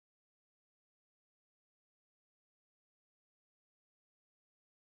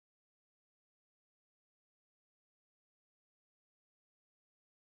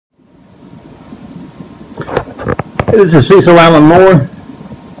This is Cecil Allen Moore,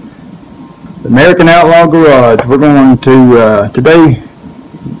 American Outlaw Garage. We're going to today.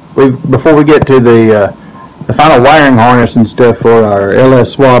 Before we get to the final wiring harness and stuff for our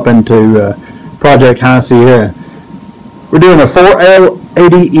LS swap into Project High Sierra, we're doing a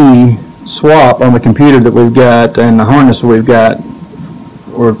 4L80E swap on the computer that we've got and the harness we've got.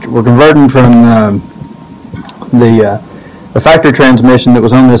 We're converting from the factory transmission that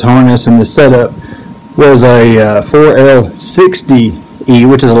was on this harness and this setup was a 4L60E,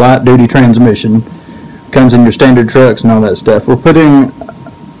 which is a light duty transmission. Comes in your standard trucks and all that stuff. We're putting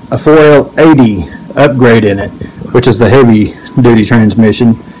a 4L80 upgrade in it, which is the heavy duty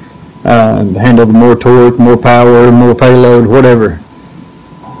transmission. Handle more torque, more power, more payload, whatever.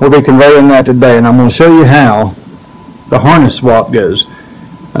 We'll be converting that today, and I'm going to show you how the harness swap goes.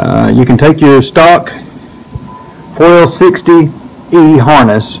 You can take your stock 4L60E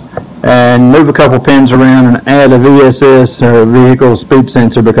harness and move a couple pins around and add a VSS or vehicle speed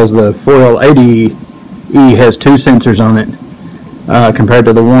sensor, because the 4L80E has two sensors on it compared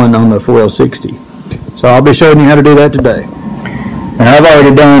to the one on the 4L60. So I'll be showing you how to do that today. And I've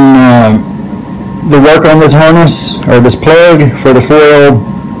already done the work on this harness, or this plug for the 4L.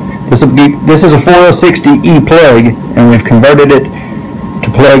 This is a 4L60E plug, and we've converted it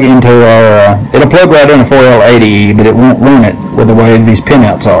to plug into our, it'll plug right in a 4L80E, but it won't run it with the way these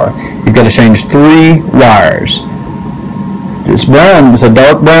pinouts are. You've got to change 3 wires. This brown is a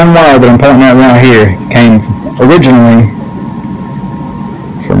dark brown wire that I'm pointing out right here. Came originally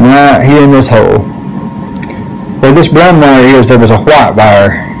from right here in this hole. Where this brown wire is, there was a white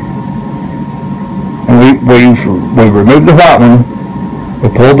wire. And we removed the white one, we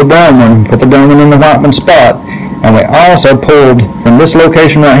pulled the brown one, put the brown one in the white one spot, and we also pulled from this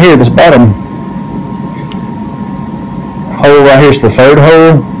location right here, this bottom hole right here is the third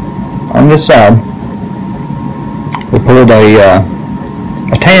hole on this side. We pulled a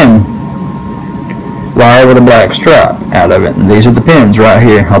tan wire with a black stripe out of it, and these are the pins right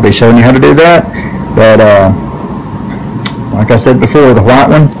here. I'll be showing you how to do that, but like I said before, the white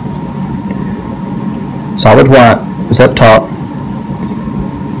one, solid white, is up top.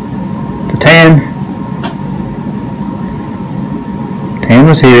 The tan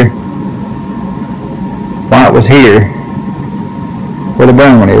was here, white was here, where the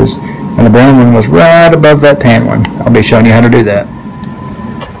brown one is, and the brown one was right above that tan one. I'll be showing you how to do that.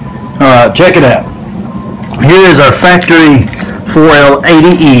 Alright, check it out. Here is our factory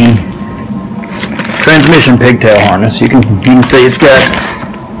 4L80E transmission pigtail harness. You can see it's got,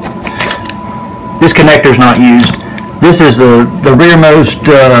 this connector's not used. This is the rearmost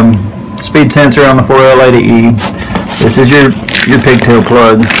speed sensor on the 4L80E. This is your pigtail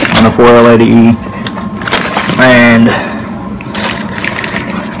plug on the 4L80E, and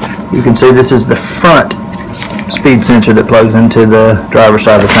you can see this is the front speed sensor that plugs into the driver's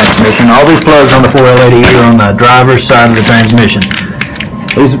side of the transmission. All these plugs on the 4L80E are on the driver's side of the transmission.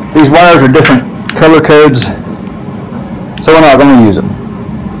 These wires are different color codes, so we're not going to use them.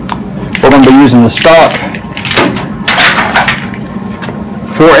 We're going to be using the stock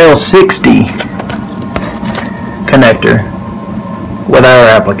 4L60 connector with our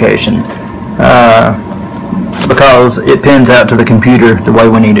application, because it pins out to the computer the way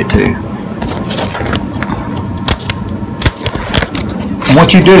we need it to. And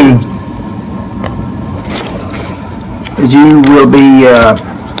what you do is you will be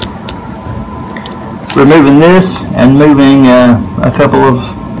removing this and moving a couple of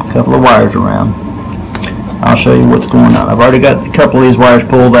wires around. I'll show you what's going on. I've already got a couple of these wires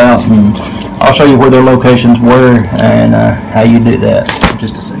pulled out, and I'll show you where their locations were and how you do that in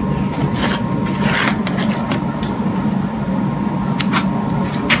just a second.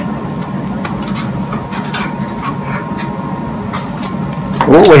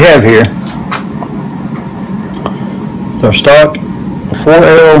 What we have here is our stock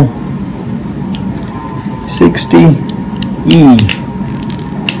 4L60E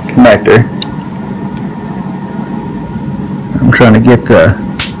connector. I'm trying to get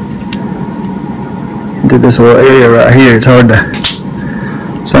into this little area right here. It's hard to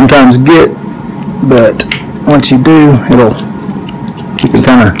sometimes get, but once you do, you can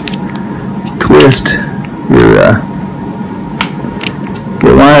kind of twist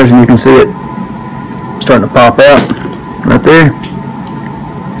your wires, and you can see it starting to pop out right there.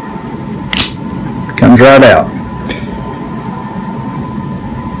 It comes right out.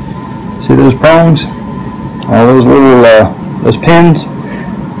 See those prongs? All those little those pins?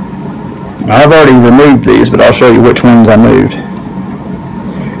 I've already removed these, but I'll show you which ones I moved.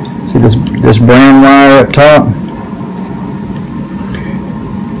 See this brown wire up top?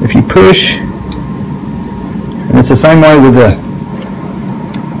 If you push, and it's the same way with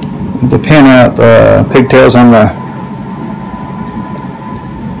the pin-out pigtails on the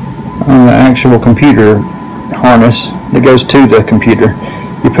actual computer harness that goes to the computer.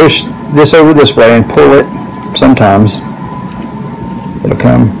 You push this over this way and pull it. Sometimes it'll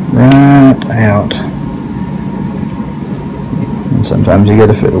come right out, and sometimes you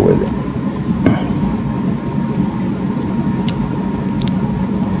gotta fiddle with it.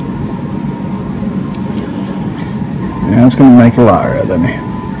 Now it's going to make a liar out of me.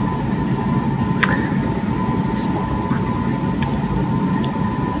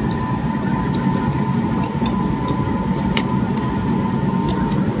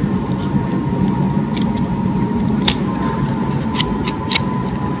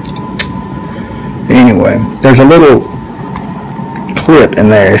 Anyway, there's a little clip in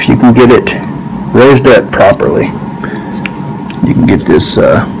there. If you can get it raised up properly, you can get this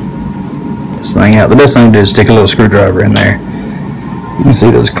this thing out. The best thing to do is stick a little screwdriver in there. You can see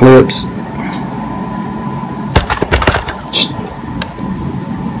those clips.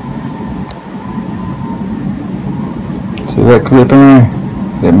 See that clip in there?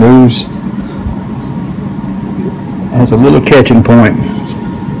 It moves. It has a little catching point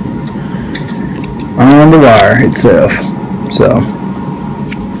on the wire itself. So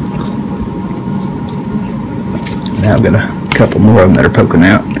now I've got a couple more of them that are poking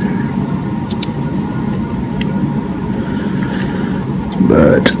out.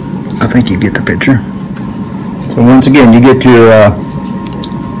 But I think you get the picture. So once again, you get your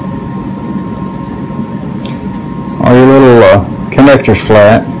all your little connectors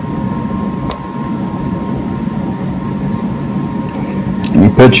flat, and you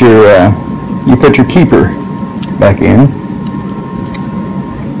put your keeper back in.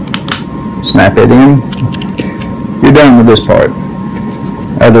 Snap it in. You're done with this part,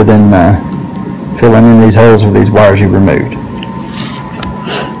 other than filling in these holes with these wires you removed.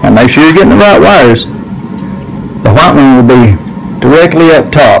 And make sure you're getting the right wires. The white one will be directly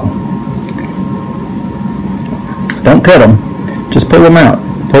up top. Don't cut them, just pull them out.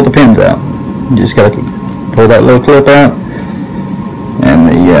 Pull the pins out. You just gotta pull that little clip out, and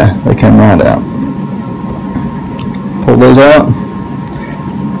they come right out. Pull those out.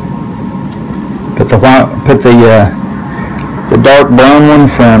 Put the dark brown one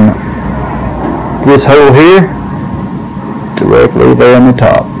from this hole here directly there on the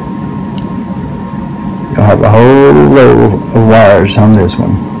top. You'll have a whole row of wires on this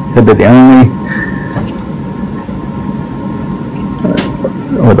one. It'll be the only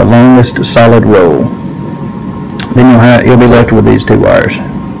or the longest solid roll. Then you'll be left with these two wires.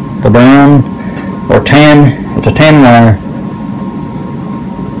 The brown or tan, it's a tan wire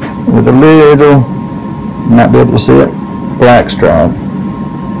with a little, you might be able to see it, black stripe,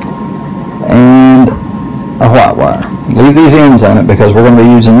 and a white wire. Leave these ends on it because we're going to be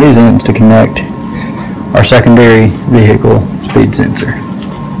using these ends to connect our secondary vehicle speed sensor,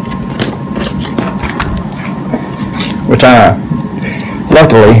 which I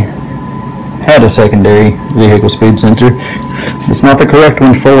luckily had a secondary vehicle speed sensor. It's not the correct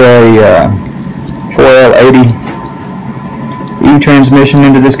one for a 4L80E transmission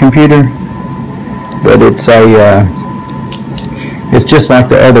into this computer, but it's just like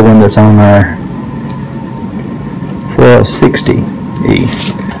the other one that's on our 4L60E.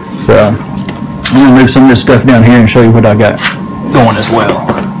 So I'm going to move some of this stuff down here and show you what I got going as well.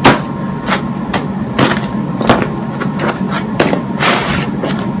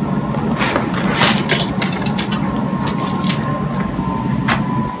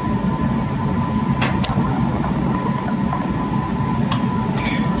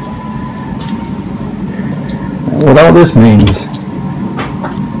 What all this means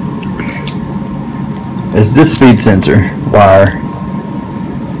is this speed sensor wire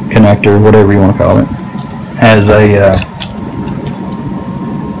connector, whatever you want to call it, has a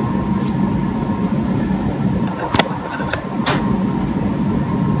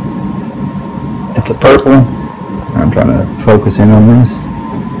it's a purple. I'm trying to focus in on this.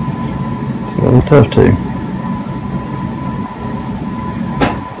 It's a little tough too.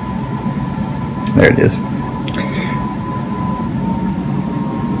 There it is.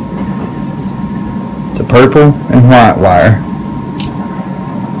 It's a purple and white wire.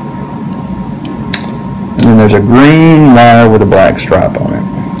 And then there's a green wire with a black stripe on it.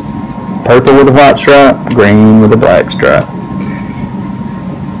 Purple with a white stripe, green with a black stripe.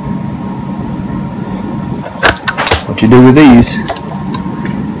 What you do with these,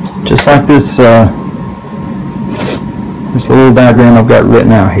 just like this this little diagram I've got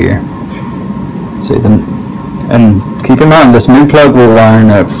written out here. See, And keep in mind, this new plug we're wiring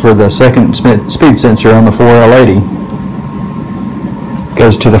up for the second speed sensor on the 4L80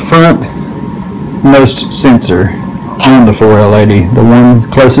 goes to the front most sensor on the 4L80, the one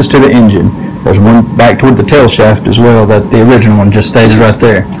closest to the engine. There's one back toward the tail shaft as well, that the original one just stays right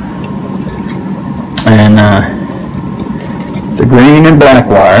there. And the green and black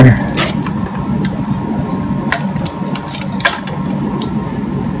wire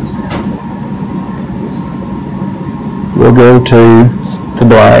will go to the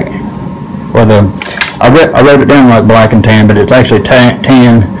black, or I wrote it down like black and tan, but it's actually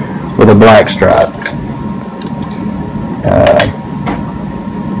tan with a black stripe.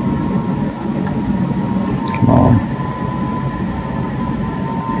 Come on.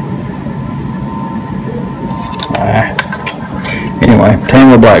 Anyway,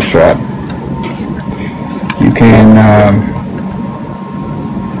 tan with black stripe. You can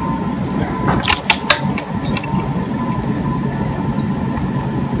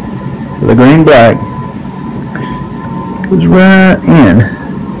so the green black goes right in.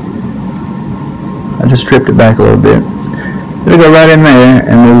 I just stripped it back a little bit. It'll go right in there,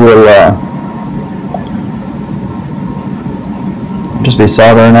 and we will just be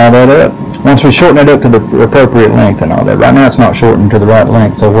soldering all that up. Once we shorten it up to the appropriate length and all that. Right now it's not shortened to the right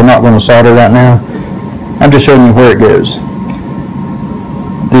length, so we're not going to solder right now. I'm just showing you where it goes.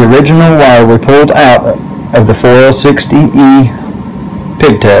 The original wire we pulled out of the 4L60E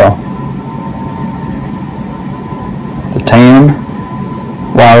pigtail, the tan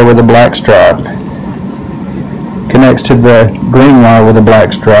wire with a black stripe, connects to the green wire with a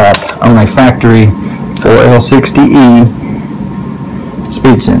black stripe on a factory 4L60E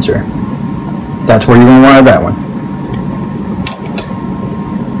speed sensor. That's where you're going to wire that one.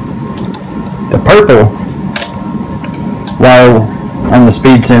 The purple wire on the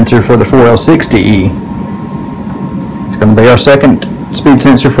speed sensor for the 4L60E, it's going to be our second speed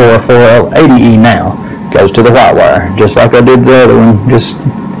sensor for our 4L80E now, goes to the white wire, just like I did the other one. Just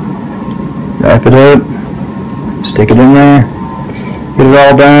wrap it up, stick it in there, get it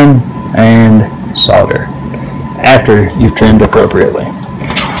all done, and solder after you've trimmed appropriately.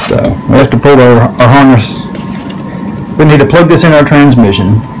 So we have to pull our harness. We need to plug this in our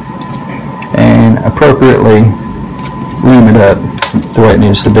transmission and appropriately lube it up the way it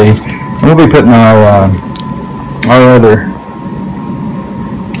needs to be. And we'll be putting our other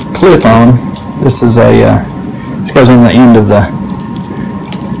clip on. This is this goes on the end of the,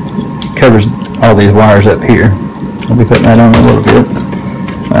 covers all these wires up here. I'll be putting that on a little bit.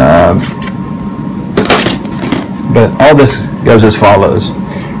 But all this goes as follows.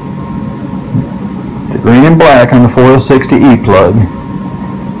 The green and black on the 4L60E plug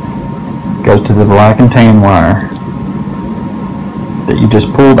goes to the black and tan wire that you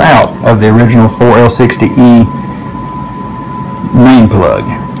just pulled out of the original 4L60E main plug,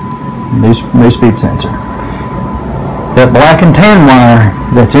 new speed sensor. That black and tan wire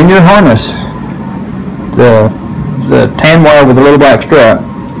that's in your harness, the tan wire with the little black strap,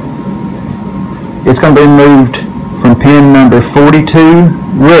 it's going to be moved from pin number 42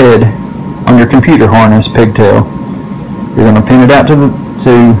 red on your computer harness pigtail. You're going to pin it out to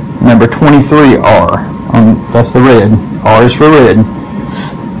number 23R. That's the red. R is for red.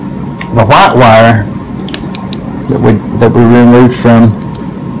 The white wire that we removed from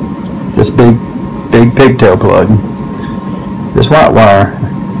this big pigtail plug, this white wire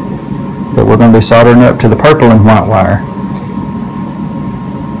that we're going to be soldering up to the purple and white wire,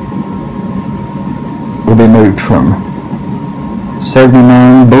 will be moved from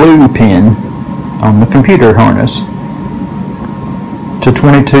 79 blue pin on the computer harness to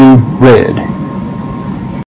 22 red.